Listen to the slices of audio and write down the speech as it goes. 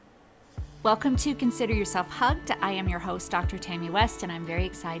Welcome to Consider Yourself Hugged. I am your host, Dr. Tammy West, and I'm very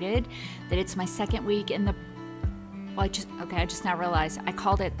excited that it's my second week in the, I just now realized I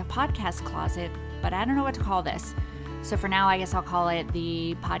called it the podcast closet, but I don't know what to call this. So for now, I guess I'll call it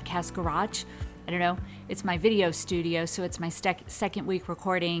the podcast garage. I don't know. It's my video studio, so it's my second week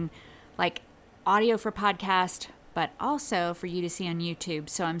recording like audio for podcast, but also for you to see on YouTube.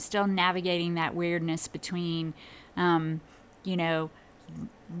 So I'm still navigating that weirdness between,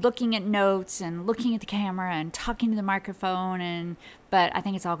 looking at notes and looking at the camera and talking to the microphone, but I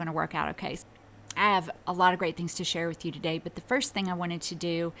think it's all going to work out okay. I have a lot of great things to share with you today, but the first thing I wanted to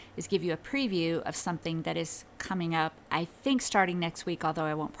do is give you a preview of something that is coming up, I think starting next week, although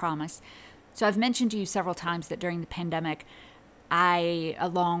I won't promise. So I've mentioned to you several times that during the pandemic, I,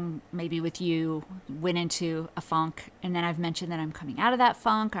 along maybe with you, went into a funk, and then I've mentioned that I'm coming out of that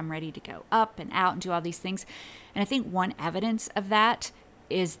funk. I'm ready to go up and out and do all these things. And I think one evidence of that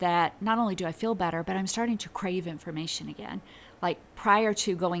is that not only do I feel better, but I'm starting to crave information again. Like prior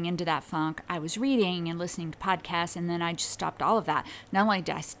to going into that funk, I was reading and listening to podcasts, and then I just stopped all of that. Not only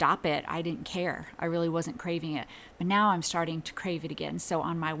did I stop it, I didn't care. I really wasn't craving it. But now I'm starting to crave it again. So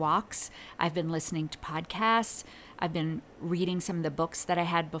on my walks, I've been listening to podcasts. I've been reading some of the books that I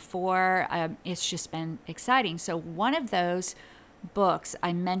had before. It's just been exciting. So one of those books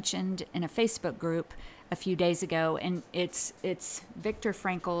I mentioned in a Facebook group a few days ago, and it's Viktor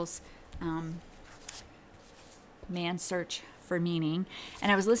Frankl's Man's Search for Meaning.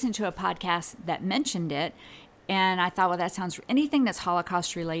 And I was listening to a podcast that mentioned it, and I thought, well, that sounds, anything that's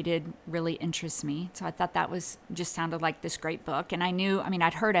Holocaust related really interests me. So I thought that just sounded like this great book. And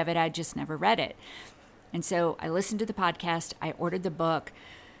I'd heard of it, I'd just never read it. And so I listened to the podcast, I ordered the book,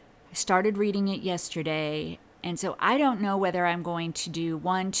 I started reading it yesterday. And so I don't know whether I'm going to do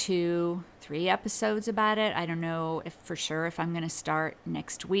 1, 2, 3 episodes about it. I don't know if I'm going to start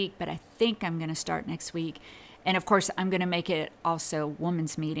next week, but I think I'm going to start next week. And of course, I'm going to make it also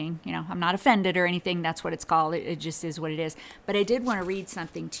Women's Meeting. I'm not offended or anything. That's what it's called. It just is what it is. But I did want to read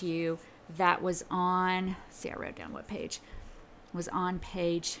something to you that was on, I wrote down what page. It was on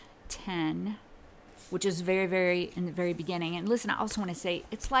page 10. Which is very, very in the very beginning. And listen, I also want to say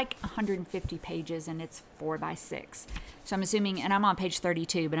it's like 150 pages and it's 4x6. So I'm assuming, and I'm on page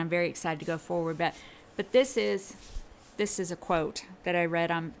 32, but I'm very excited to go forward. But this is a quote that I read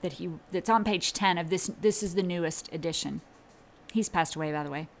that's on page 10 of this. This is the newest edition. He's passed away, by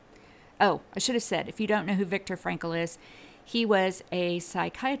the way. Oh, I should have said, if you don't know who Viktor Frankl is, he was a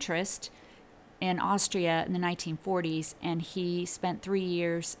psychiatrist in Austria in the 1940s, and he spent 3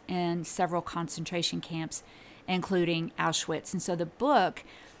 years in several concentration camps, including Auschwitz. And so the book,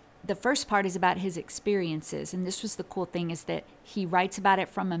 the first part is about his experiences, and this was the cool thing, is that he writes about it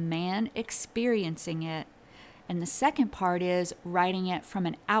from a man experiencing it, and the second part is writing it from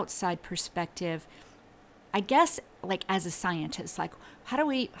an outside perspective, I guess, like as a scientist, like how do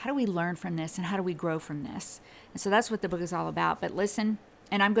we learn from this, and how do we grow from this? And so that's what the book is all about. But listen,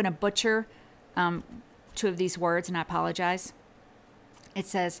 and I'm going to butcher 2 of these words, and I apologize. It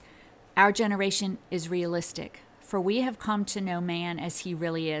says, "Our generation is realistic, for we have come to know man as he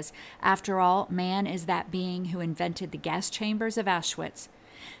really is. After all, man is that being who invented the gas chambers of Auschwitz.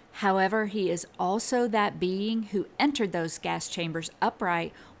 However, he is also that being who entered those gas chambers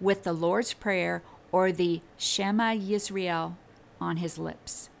upright with the Lord's Prayer or the Shema Yisrael on his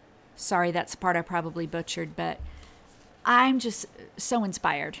lips." Sorry, that's the part I probably butchered, but I'm just so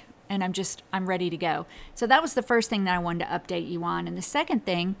inspired. And I'm ready to go. So that was the first thing that I wanted to update you on. And the second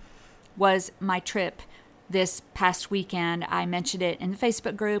thing was my trip this past weekend. I mentioned it in the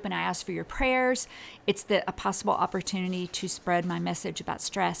Facebook group, and I asked for your prayers. It's a possible opportunity to spread my message about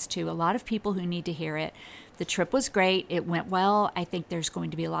stress to a lot of people who need to hear it. The trip was great. It went well. I think there's going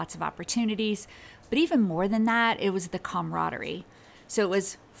to be lots of opportunities. But even more than that, it was the camaraderie. So it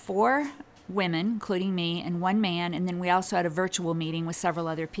was 4 women, including me, and 1 man, and then we also had a virtual meeting with several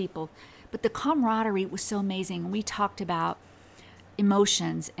other people. But the camaraderie was so amazing. We talked about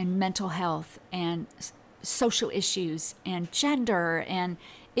emotions and mental health and social issues and gender, and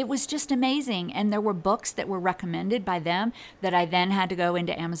it was just amazing. And there were books that were recommended by them that I then had to go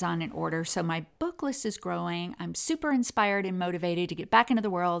into Amazon and order. So my book list is growing. I'm super inspired and motivated to get back into the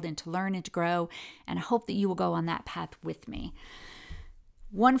world and to learn and to grow, and I hope that you will go on that path with me.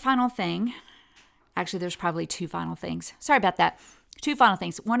 One final thing. Actually, there's probably 2 final things. Sorry about that. 2 final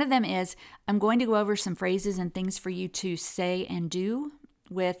things. One of them is I'm going to go over some phrases and things for you to say and do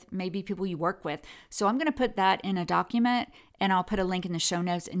with maybe people you work with. So I'm going to put that in a document, and I'll put a link in the show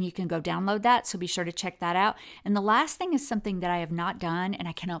notes, and you can go download that. So be sure to check that out. And the last thing is something that I have not done, and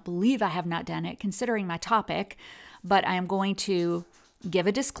I cannot believe I have not done it considering my topic, but I am going to give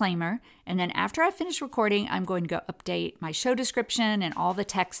a disclaimer, and then after I finish recording, I'm going to go update my show description and all the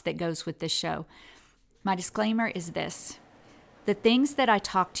text that goes with this show. My disclaimer is this: the things that I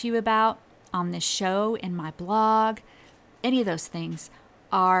talk to you about on this show, in my blog, any of those things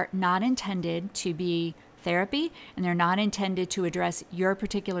are not intended to be therapy, and they're not intended to address your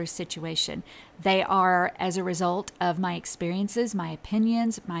particular situation. They are as a result of my experiences, my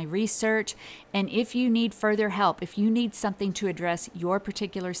opinions, my research, and if you need further help, if you need something to address your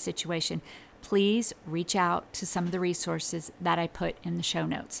particular situation, please reach out to some of the resources that I put in the show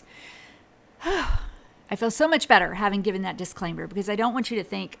notes. I feel so much better having given that disclaimer, because I don't want you to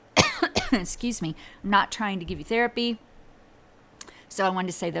think, excuse me, I'm not trying to give you therapy. So I wanted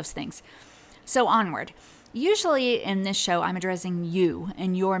to say those things. So onward. Usually in this show, I'm addressing you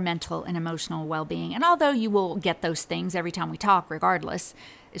and your mental and emotional well-being. And although you will get those things every time we talk, regardless,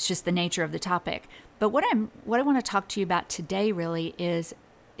 it's just the nature of the topic. But what I want to talk to you about today really is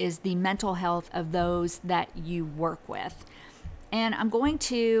the mental health of those that you work with. And I'm going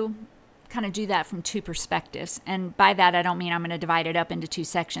to kind of do that from two perspectives. And by that, I don't mean I'm going to divide it up into two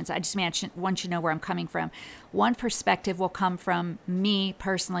sections. I just mean I want you to know where I'm coming from. One perspective will come from me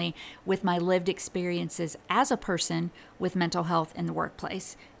personally with my lived experiences as a person with mental health in the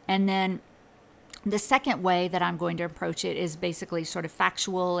workplace. And then the second way that I'm going to approach it is basically sort of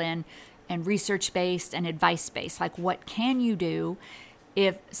factual and research-based and advice-based. Like, what can you do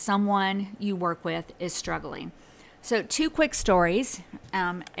if someone you work with is struggling? So 2 quick stories.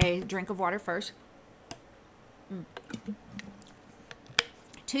 A drink of water first.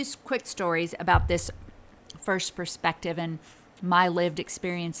 2 quick stories about this first perspective and my lived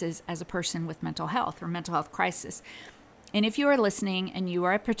experiences as a person with mental health or mental health crisis. And if you are listening and you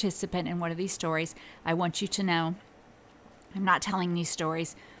are a participant in one of these stories, I want you to know I'm not telling these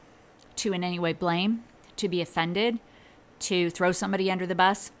stories to in any way blame, to be offended, to throw somebody under the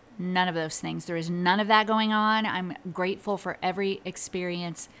bus. None of those things. There is none of that going on. I'm grateful for every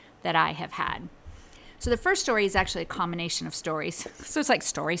experience that I have had. So the first story is actually a combination of stories. So it's like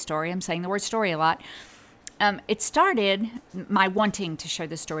story. I'm saying the word story a lot. It started, my wanting to share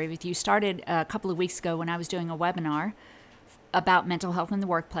this story with you started a couple of weeks ago when I was doing a webinar about mental health in the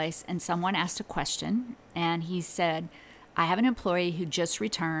workplace, and someone asked a question, and he said, I have an employee who just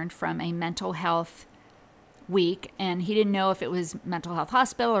returned from a mental health week, and he didn't know if it was mental health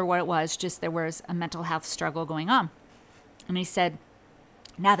hospital or what it was, just there was a mental health struggle going on. And he said,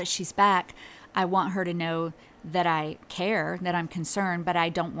 now that she's back, I want her to know that I care, that I'm concerned, but I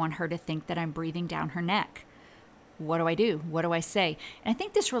don't want her to think that I'm breathing down her neck. What do I do? What do I say? And I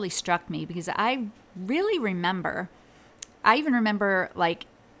think this really struck me because I really remember, I even remember like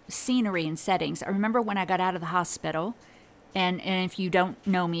scenery and settings. I remember when I got out of the hospital. And if you don't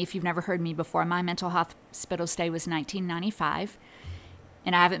know me, if you've never heard me before, my mental hospital stay was 1995,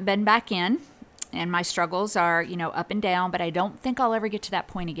 and I haven't been back in, and my struggles are, up and down, but I don't think I'll ever get to that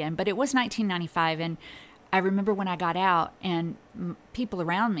point again. But it was 1995, and I remember when I got out, and people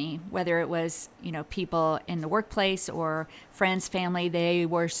around me, whether it was, people in the workplace or friends, family, they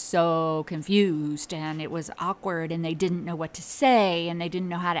were so confused, and it was awkward, and they didn't know what to say, and they didn't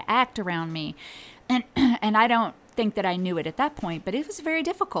know how to act around me. And I don't think that I knew it at that point, but it was very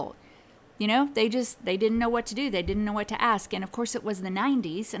difficult. They didn't know what to do. They didn't know what to ask. And of course it was the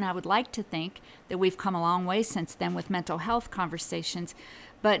 90s, and I would like to think that we've come a long way since then with mental health conversations,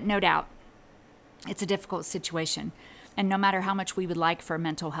 but no doubt it's a difficult situation. And no matter how much we would like for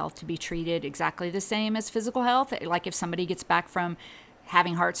mental health to be treated exactly the same as physical health, like if somebody gets back from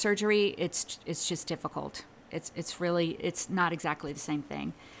having heart surgery, it's just difficult. It's not exactly the same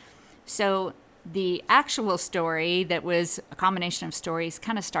thing. So the actual story that was a combination of stories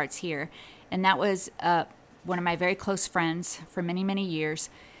kind of starts here. And that was one of my very close friends for many, many years.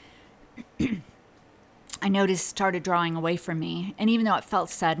 I noticed started drawing away from me. And even though it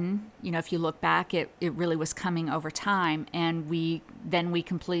felt sudden, if you look back, it really was coming over time. And we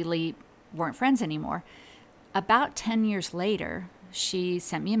completely weren't friends anymore. About 10 years later, she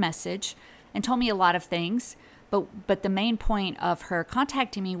sent me a message and told me a lot of things. But the main point of her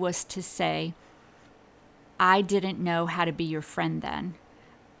contacting me was to say, I didn't know how to be your friend then.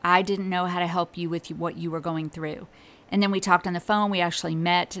 I didn't know how to help you with what you were going through. And then we talked on the phone. We actually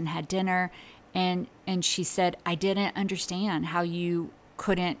met and had dinner. And she said, I didn't understand how you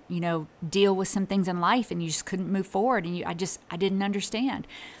couldn't, deal with some things in life and you just couldn't move forward. And I didn't understand.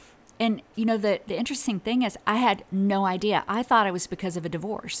 And, the interesting thing is I had no idea. I thought it was because of a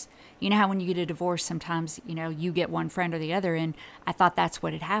divorce. You know how when you get a divorce, sometimes, you get one friend or the other. And I thought that's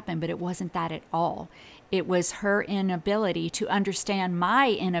what had happened, but it wasn't that at all. It was her inability to understand my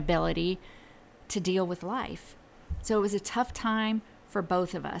inability to deal with life. So it was a tough time for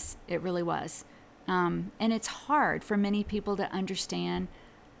both of us. It really was. And it's hard for many people to understand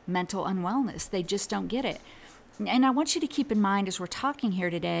mental unwellness. They just don't get it. And I want you to keep in mind as we're talking here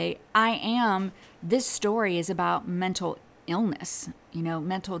today, this story is about mental illness,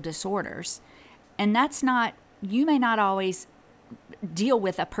 mental disorders. And you may not always deal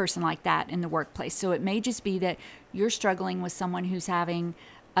with a person like that in the workplace. So it may just be that you're struggling with someone who's having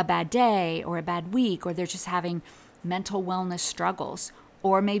a bad day or a bad week, or they're just having mental wellness struggles.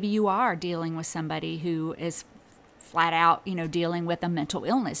 Or maybe you are dealing with somebody who is flat out, dealing with a mental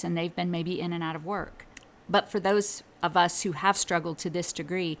illness and they've been maybe in and out of work. But for those of us who have struggled to this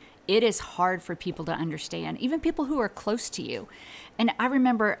degree, it is hard for people to understand, even people who are close to you. And I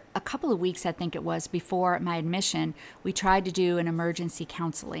remember a couple of weeks, I think it was, before my admission, we tried to do an emergency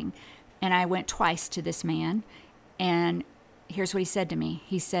counseling. And I went twice to this man. And here's what he said to me.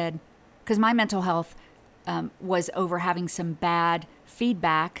 He said, because my mental health was over having some bad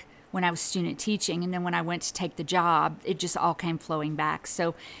feedback when I was student teaching. And then when I went to take the job, it just all came flowing back.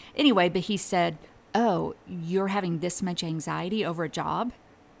 So anyway, but he said, "Oh, you're having this much anxiety over a job?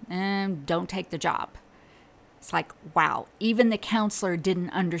 Don't take the job." It's like, wow, even the counselor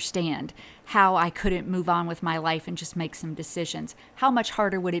didn't understand how I couldn't move on with my life and just make some decisions. How much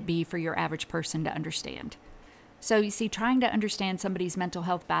harder would it be for your average person to understand? So you see, trying to understand somebody's mental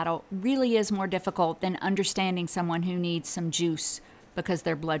health battle really is more difficult than understanding someone who needs some juice because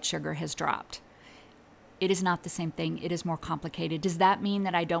their blood sugar has dropped. It is not the same thing. It is more complicated. Does that mean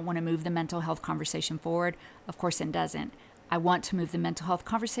that I don't want to move the mental health conversation forward? Of course it doesn't. I want to move the mental health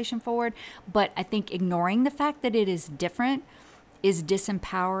conversation forward, but I think ignoring the fact that it is different is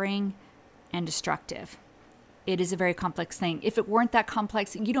disempowering and destructive. It is a very complex thing. If it weren't that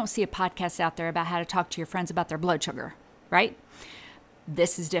complex, you don't see a podcast out there about how to talk to your friends about their blood sugar, right?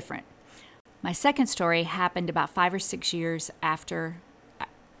 This is different. My second story happened about 5 or 6 years after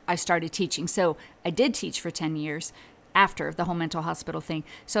I started teaching. So I did teach for 10 years after the whole mental hospital thing.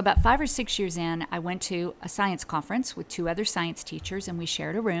 So about 5 or 6 years in, I went to a science conference with 2 other science teachers, and we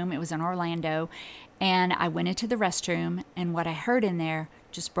shared a room. It was in Orlando. And I went into the restroom, and what I heard in there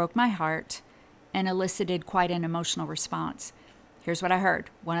just broke my heart and elicited quite an emotional response. Here's what I heard.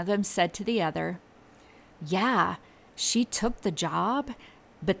 One of them said to the other, "Yeah, she took the job,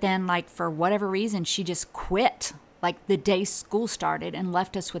 but then for whatever reason, she just quit. The day school started and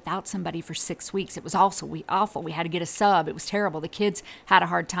left us without somebody for 6 weeks. It was also awful. We had to get a sub. It was terrible. The kids had a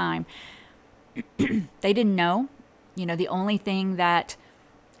hard time." They didn't know. The only thing that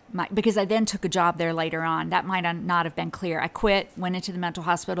because I then took a job there later on. That might not have been clear. I quit, went into the mental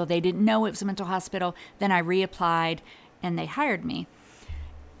hospital. They didn't know it was a mental hospital. Then I reapplied and they hired me.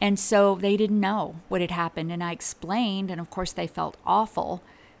 And so they didn't know what had happened. And I explained, and of course they felt awful.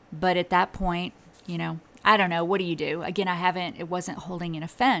 But at that point, I don't know. What do you do? Again, it wasn't holding an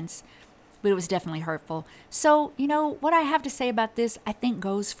offense, but it was definitely hurtful. So, what I have to say about this, I think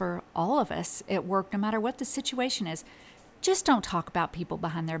goes for all of us at work, no matter what the situation is. Just don't talk about people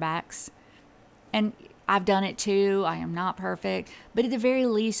behind their backs. And I've done it too. I am not perfect. But at the very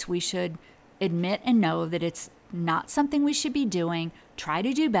least, we should admit and know that it's not something we should be doing. Try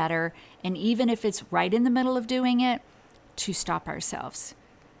to do better. And even if it's right in the middle of doing it, to stop ourselves.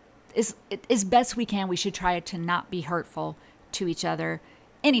 As best we can, we should try to not be hurtful to each other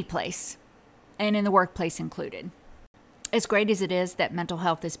any place, and in the workplace included. As great as it is that mental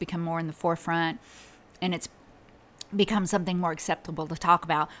health has become more in the forefront and it's become something more acceptable to talk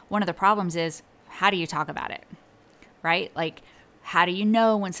about, one of the problems is, how do you talk about it, right? How do you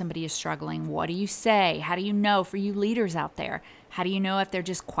know when somebody is struggling? What do you say? How do you know, for you leaders out there, how do you know if they're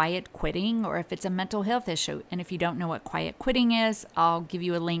just quiet quitting or if it's a mental health issue? And if you don't know what quiet quitting is, I'll give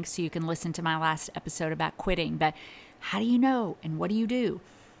you a link so you can listen to my last episode about quitting. But how do you know and what do you do?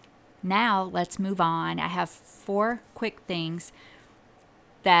 Now let's move on. I have 4 quick things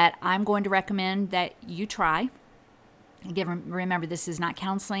that I'm going to recommend that you try. Again, remember, this is not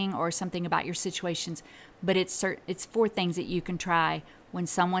counseling or something about your situations, but it's 4 things that you can try when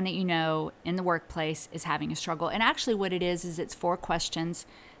someone that you know in the workplace is having a struggle. And actually what it is it's 4 questions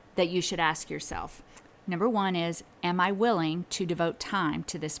that you should ask yourself. Number 1 is, am I willing to devote time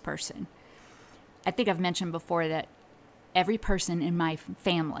to this person? I think I've mentioned before that every person in my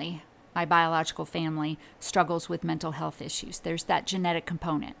family, my biological family, struggles with mental health issues. There's that genetic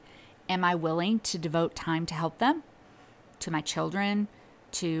component. Am I willing to devote time to help them? To my children,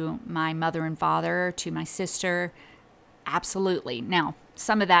 to my mother and father, to my sister? Absolutely. Now,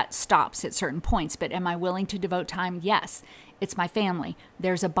 some of that stops at certain points, but am I willing to devote time? Yes. It's my family.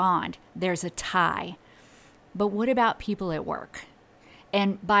 There's a bond. There's a tie. But what about people at work?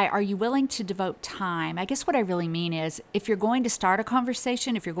 And by are you willing to devote time, I guess what I really mean is if you're going to start a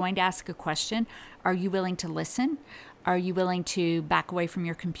conversation, if you're going to ask a question, are you willing to listen? Are you willing to back away from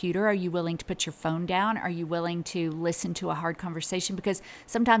your computer? Are you willing to put your phone down? Are you willing to listen to a hard conversation? Because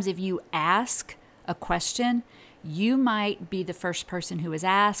sometimes if you ask a question, you might be the first person who is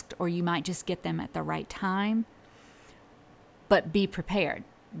asked, or you might just get them at the right time. But be prepared,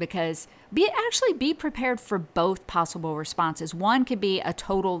 because be prepared for both possible responses. One could be a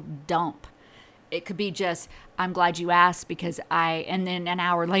total dump. It could be just, I'm glad you asked and then an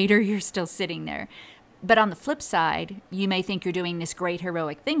hour later you're still sitting there. But on the flip side, you may think you're doing this great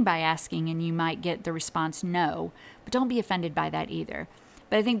heroic thing by asking, and you might get the response no, but don't be offended by that either.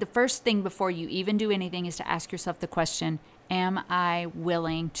 But I think the first thing before you even do anything is to ask yourself the question, am I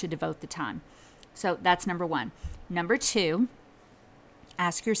willing to devote the time? So that's number one. Number two,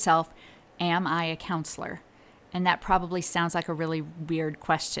 ask yourself, am I a counselor? And that probably sounds like a really weird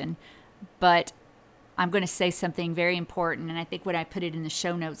question, but I'm going to say something very important. And I think when I put it in the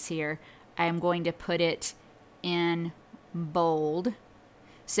show notes here, I am going to put it in bold.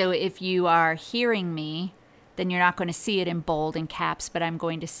 So if you are hearing me, then you're not going to see it in bold and caps, but I'm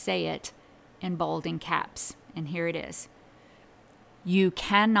going to say it in bold and caps. And here it is. You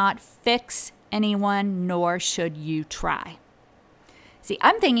cannot fix anyone, nor should you try. See,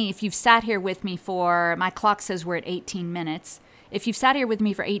 I'm thinking if you've sat here with me my clock says we're at 18 minutes. If you've sat here with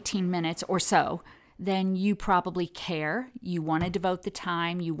me for 18 minutes or so, then you probably care. You want to devote the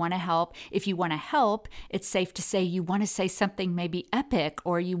time. You want to help. If you want to help, it's safe to say you want to say something maybe epic,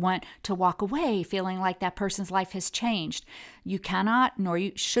 or you want to walk away feeling like that person's life has changed. You cannot, nor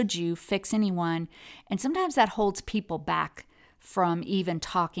should you, fix anyone. And sometimes that holds people back from even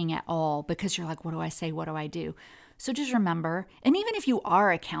talking at all, because you're like, what do I say? What do I do? So just remember, and even if you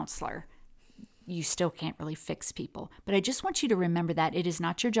are a counselor, you still can't really fix people. But I just want you to remember that it is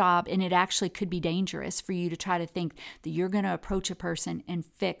not your job, and it actually could be dangerous for you to try to think that you're going to approach a person and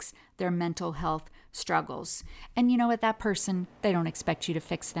fix their mental health struggles. And you know what? That person, they don't expect you to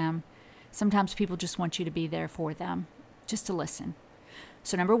fix them. Sometimes people just want you to be there for them, just to listen.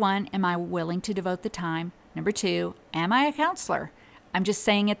 So number one, am I willing to devote the time? Number two, am I a counselor? I'm just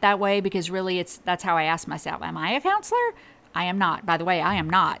saying it that way because really that's how I ask myself. Am I a counselor? I am not. By the way, I am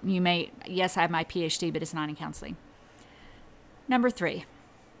not. Yes, I have my PhD, but it's not in counseling. Number three,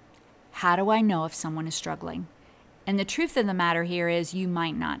 how do I know if someone is struggling? And the truth of the matter here is you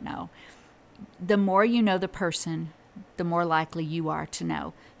might not know. The more you know the person, the more likely you are to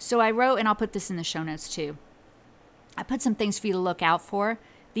know. So I wrote, and I'll put this in the show notes too, I put some things for you to look out for.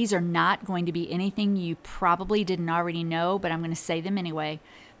 These are not going to be anything you probably didn't already know, but I'm going to say them anyway.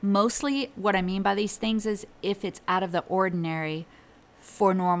 Mostly what I mean by these things is if it's out of the ordinary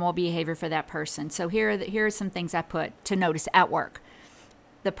for normal behavior for that person. So here are some things I put to notice at work.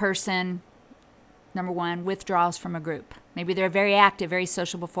 The person, number one, withdraws from a group. Maybe they're very active, very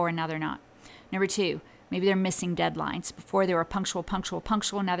social before, and now they're not. Number two, maybe they're missing deadlines. Before they were punctual,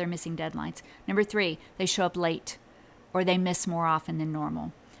 now they're missing deadlines. Number three, they show up late, or they miss more often than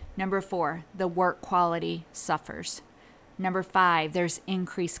normal. Number four, the work quality suffers. Number five, there's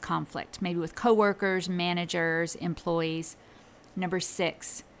increased conflict, maybe with coworkers, managers, employees. Number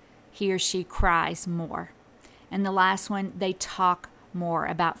six, he or she cries more. And the last one, they talk more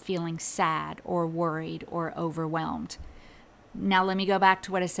about feeling sad or worried or overwhelmed. Now let me go back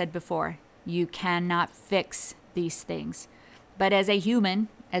to what I said before. You cannot fix these things. But as a human,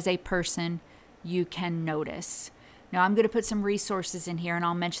 as a person, you can notice. Now, I'm going to put some resources in here, and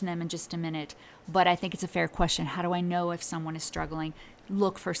I'll mention them in just a minute. But I think it's a fair question. How do I know if someone is struggling?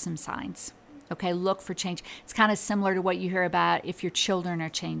 Look for some signs. Okay, look for change. It's kind of similar to what you hear about if your children are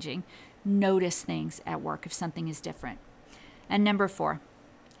changing. Notice things at work if something is different. And number four,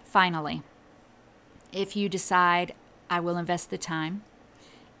 finally, if you decide, I will invest the time,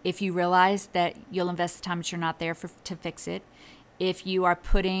 if you realize that you'll invest the time but you're not there to fix it, if you are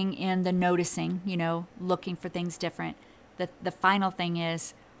putting in the noticing, looking for things different, the final thing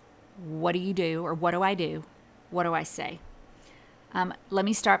is, what do you do, or what do I do? What do I say? Let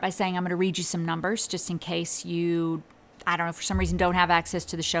me start by saying I'm going to read you some numbers just in case you, I don't know, for some reason don't have access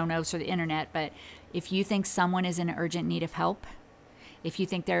to the show notes or the internet, but if you think someone is in urgent need of help, if you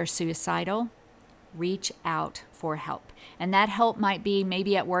think they're suicidal, reach out for help. And that help might be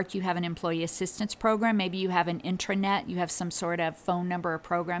maybe at work you have an employee assistance program, maybe you have an intranet, you have some sort of phone number or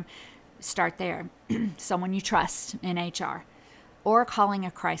program. Start there. Someone you trust in HR, or calling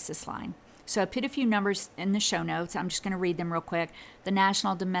a crisis line. So I put a few numbers in the show notes. I'm just going to read them real quick. The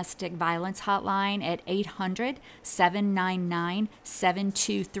National Domestic Violence Hotline at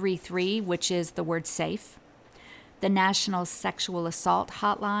 800-799-7233, which is the word SAFE. the National Sexual Assault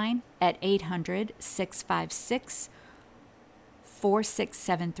Hotline at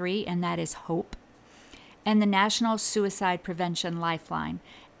 800-656-4673, and that is HOPE. And the National Suicide Prevention Lifeline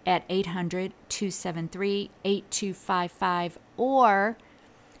at 800-273-8255, or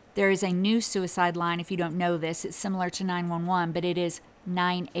there is a new suicide line. If you don't know this, it's similar to 911, but it is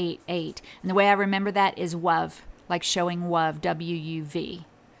 988. And the way I remember that is WUV, like showing WUV, W-U-V.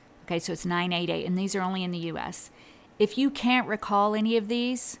 Okay, so it's 988, and these are only in the U.S. If you can't recall any of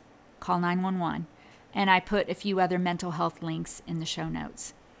these, call 911. And I put a few other mental health links in the show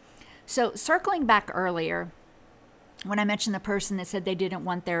notes. So circling back earlier, when I mentioned the person that said they didn't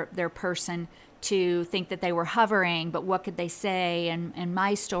want their person to think that they were hovering, but what could they say, and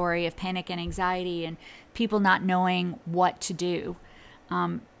my story of panic and anxiety and people not knowing what to do.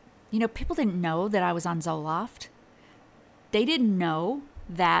 People didn't know that I was on Zoloft. They didn't know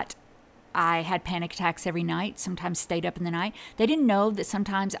that I had panic attacks every night, sometimes stayed up in the night. They didn't know that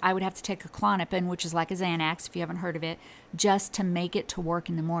sometimes I would have to take a Klonopin, which is like a Xanax, if you haven't heard of it, just to make it to work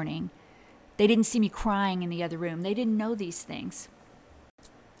in the morning. They didn't see me crying in the other room. They didn't know these things.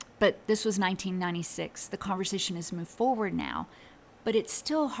 But this was 1996. The conversation has moved forward now, but it's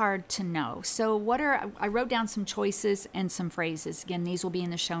still hard to know. So I wrote down some choices and some phrases. Again, these will be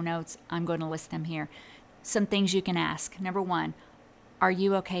in the show notes. I'm going to list them here. Some things you can ask. Number 1, are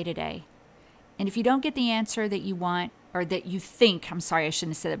you okay today? And if you don't get the answer that you want, or that you think, I'm sorry, I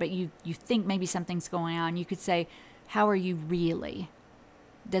shouldn't have said that, but you think maybe something's going on, you could say, how are you really?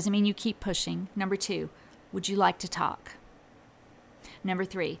 Doesn't mean you keep pushing. Number 2, would you like to talk? Number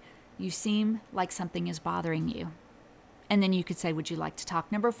 3, you seem like something is bothering you. And then you could say, would you like to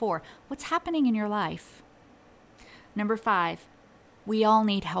talk? Number 4, what's happening in your life? Number 5, we all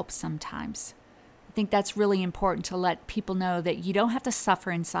need help sometimes. I think that's really important to let people know that you don't have to suffer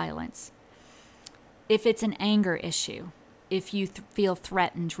in silence. If it's an anger issue, if you feel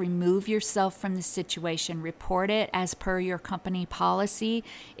threatened, remove yourself from the situation. Report it as per your company policy.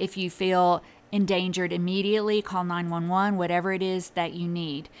 If you feel endangered, immediately call 911, whatever it is that you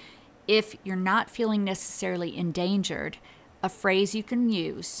need. If you're not feeling necessarily endangered, a phrase you can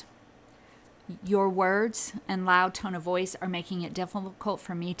use: your words and loud tone of voice are making it difficult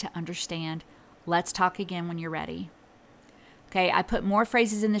for me to understand. Let's talk again when you're ready. Okay, I put more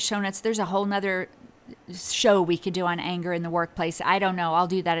phrases in the show notes. There's a whole nother show we could do on anger in the workplace. I don't know. I'll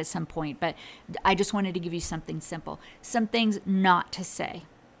do that at some point, but I just wanted to give you something simple. Some things not to say.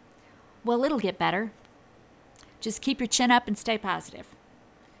 Well, it'll get better. Just keep your chin up and stay positive.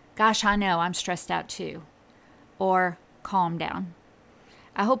 Gosh, I know, I'm stressed out too. Or calm down.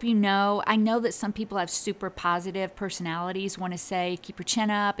 I hope I know that some people have super positive personalities, want to say, keep your chin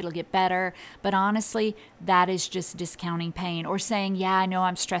up, it'll get better. But honestly, that is just discounting pain, or saying, yeah, I know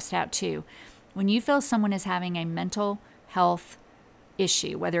I'm stressed out too. When you feel someone is having a mental health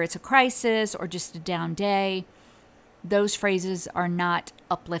issue, whether it's a crisis or just a down day, those phrases are not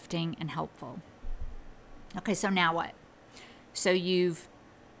uplifting and helpful. Okay, so now what? So you've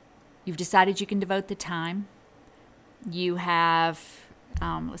decided you can devote the time. You have,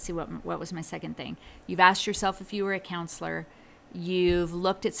 let's see, what was my second thing? You've asked yourself if you were a counselor. You've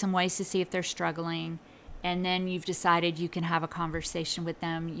looked at some ways to see if they're struggling. And then you've decided you can have a conversation with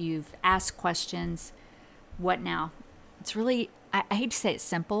them. You've asked questions. What now? It's really, I hate to say it's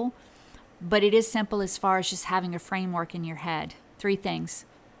simple, but it is simple as far as just having a framework in your head. 3 things.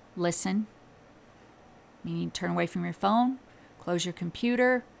 Listen. You need to turn away from your phone. Close your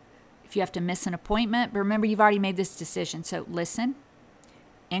computer. If you have to miss an appointment, but remember, you've already made this decision. So listen.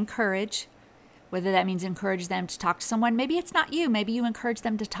 Encourage. Whether that means encourage them to talk to someone. Maybe it's not you. Maybe you encourage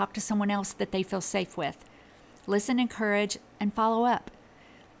them to talk to someone else that they feel safe with. Listen, encourage, and follow up.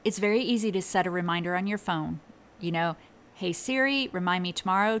 It's very easy to set a reminder on your phone. Hey Siri, remind me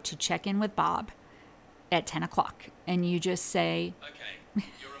tomorrow to check in with Bob at 10 o'clock. And you just say, okay,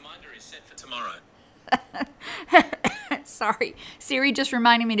 your reminder is set for tomorrow. Sorry, Siri just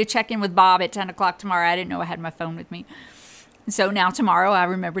reminded me to check in with Bob at 10 o'clock tomorrow. I didn't know I had my phone with me. So now tomorrow I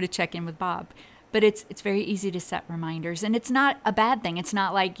remember to check in with Bob. But it's very easy to set reminders, and it's not a bad thing. It's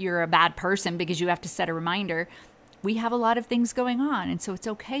not like you're a bad person because you have to set a reminder. We have a lot of things going on, and so it's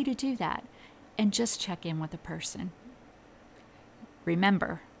okay to do that. And just check in with a person.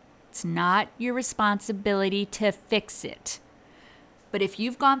 Remember, it's not your responsibility to fix it. But if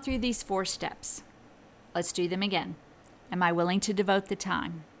you've gone through these 4 steps, let's do them again. Am I willing to devote the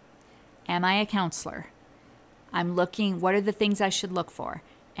time? Am I a counselor? I'm looking, what are the things I should look for?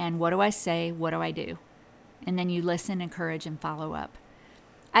 And what do I say? What do I do? And then you listen, encourage, and follow up.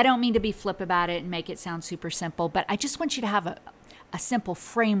 I don't mean to be flip about it and make it sound super simple, but I just want you to have a simple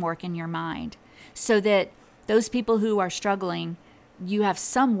framework in your mind so that those people who are struggling, you have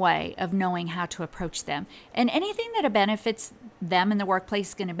some way of knowing how to approach them. And anything that benefits them in the workplace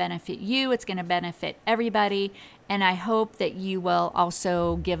is going to benefit you. It's going to benefit everybody. And I hope that you will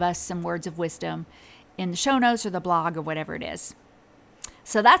also give us some words of wisdom in the show notes or the blog or whatever it is.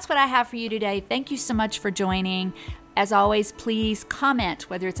 So that's what I have for you today. Thank you so much for joining. As always, please comment,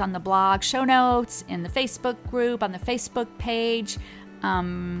 whether it's on the blog, show notes, in the Facebook group, on the Facebook page,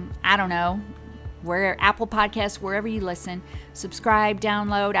 I don't know, where Apple Podcasts, wherever you listen. Subscribe,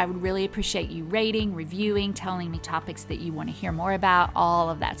 download. I would really appreciate you rating, reviewing, telling me topics that you want to hear more about, all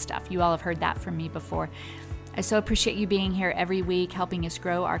of that stuff. You all have heard that from me before. I so appreciate you being here every week, helping us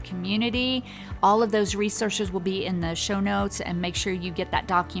grow our community. All of those resources will be in the show notes, and make sure you get that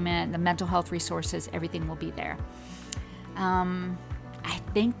document, the mental health resources, everything will be there. I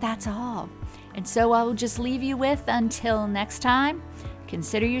think that's all. And so I will just leave you with, until next time,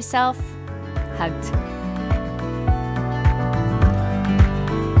 consider yourself hugged.